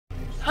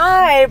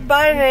Hi,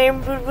 my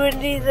name is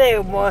Wendy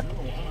Seymour,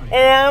 and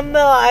I'm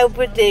alive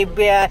with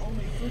ABI.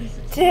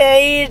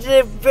 Today is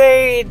a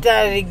very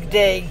exciting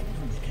day.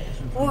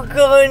 We're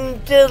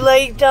going to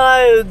Lake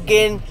Tahoe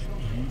again,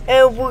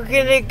 and we're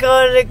gonna go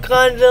on a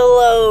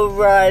gondola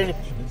ride.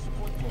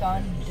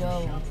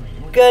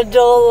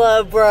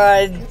 Gondola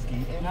ride.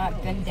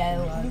 Not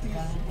gondola.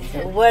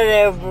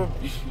 Whatever.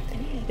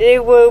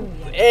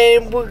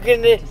 And we're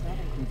gonna,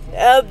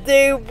 up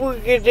there, we're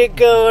gonna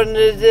go on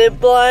the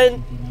zip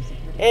line,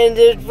 and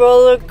there's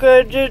roller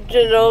coasters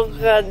and all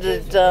kinds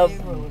of stuff.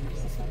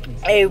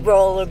 A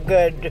roller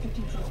coaster.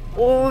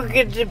 Well, we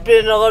get to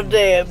spend all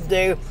day up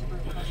there.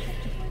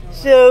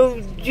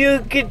 So you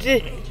get to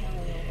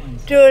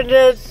join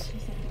us.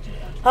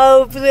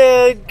 Hopefully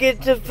I'll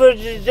get the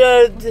footage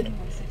of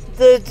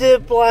the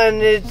zip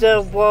line and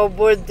stuff while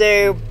we're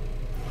there.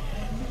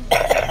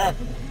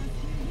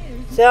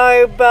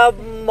 Sorry about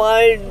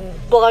my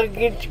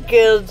vlogging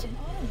skills.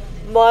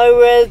 My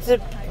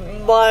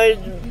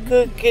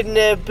cooking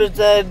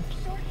episode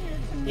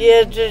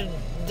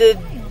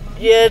yesterday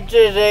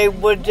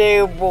was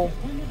terrible.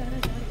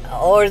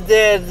 Or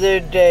the other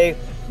day.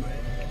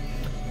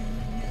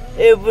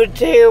 It was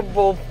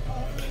terrible.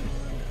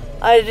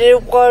 I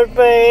didn't wash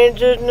my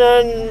hands or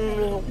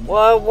nothing.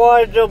 I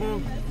washed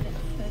them,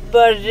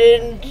 but I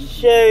didn't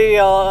show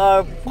y'all how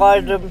I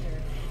washed them.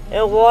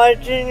 And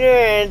washing your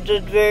hands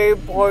is very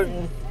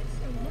important.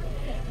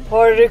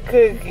 Part of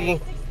cooking.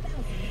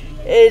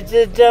 It's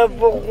the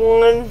number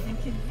one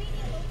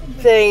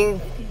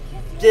thing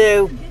to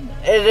do.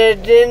 And I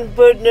didn't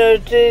put no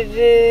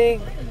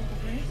seasoning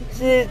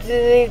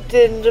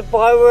in the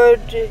pot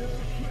roast.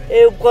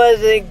 It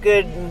wasn't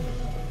good.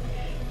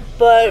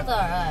 But, It's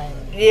alright.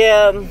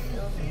 yeah.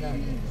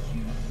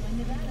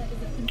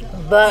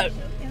 But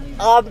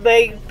I'll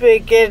make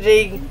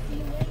spaghetti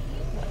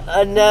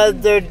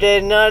another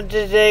day, not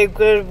today,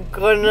 because we're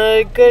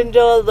gonna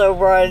gondola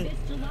ride.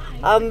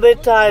 I'm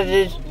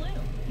excited.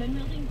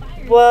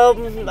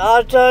 Well,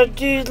 I'll talk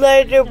to you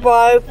later.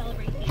 Bye.